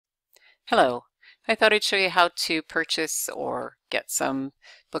Hello. I thought I'd show you how to purchase or get some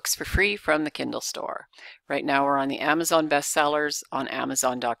books for free from the Kindle store. Right now we're on the Amazon bestsellers on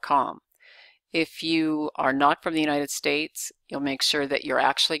Amazon.com. If you are not from the United States, you'll make sure that you're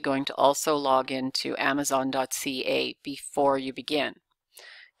actually going to also log into Amazon.ca before you begin.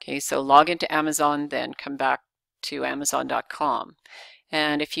 Okay, so log into Amazon, then come back to Amazon.com.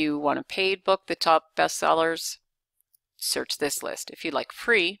 And if you want a paid book, the top bestsellers, search this list. If you like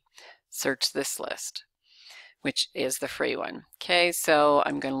free, search this list, which is the free one. Okay, so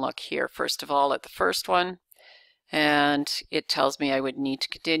I'm going to look here first of all at the first one, and it tells me I would need to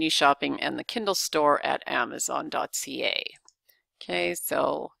continue shopping in the Kindle store at Amazon.ca. Okay,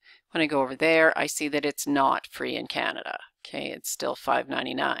 so when I go over there, I see that it's not free in Canada. Okay, it's still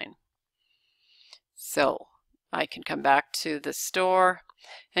 $5.99. So I can come back to the store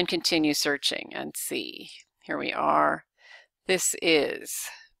and continue searching and see. Here we are. This is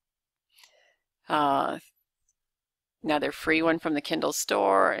another free one from the Kindle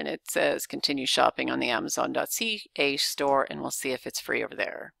store, and it says continue shopping on the Amazon.ca store, and we'll see if it's free over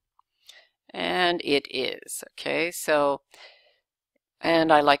there. And it is. Okay, so,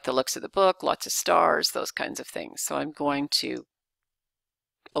 and I like the looks of the book, lots of stars, those kinds of things. So I'm going to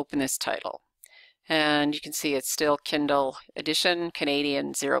open this title. And you can see it's still Kindle edition,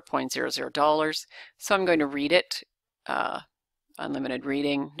 Canadian, $0.00. So I'm going to read it. Unlimited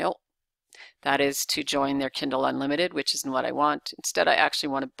reading, nope. That is to join their Kindle Unlimited, which isn't what I want. Instead, I actually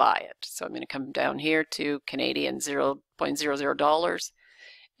want to buy it. So I'm going to come down here to Canadian $0.00,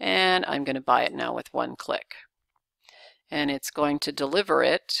 and I'm going to buy it now with one click. And it's going to deliver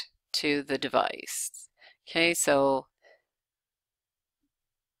it to the device. Okay, so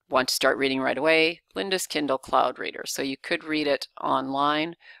want to start reading right away, Linda's Kindle Cloud Reader. So you could read it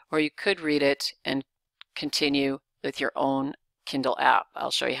online, or you could read it and continue with your own Kindle app.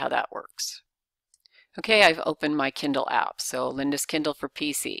 I'll show you how that works. Okay, I've opened my Kindle app, so Linda's Kindle for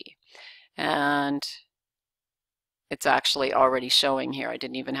PC, and it's actually already showing here. I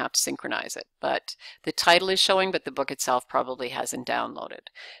didn't even have to synchronize it, but the title is showing, but the book itself probably hasn't downloaded.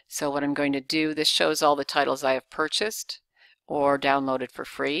 So what I'm going to do, this shows all the titles I have purchased or downloaded for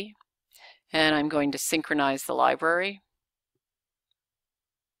free, and I'm going to synchronize the library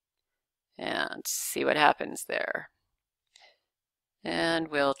and see what happens there. And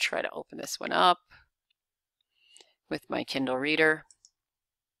we'll try to open this one up with my Kindle reader.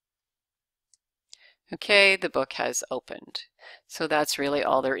 Okay, the book has opened. So that's really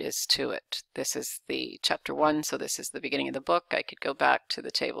all there is to it. This is the chapter 1, so this is the beginning of the book. I could go back to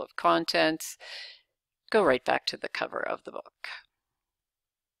the table of contents, go right back to the cover of the book.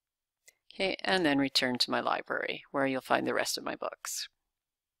 Okay, and then return to my library where you'll find the rest of my books.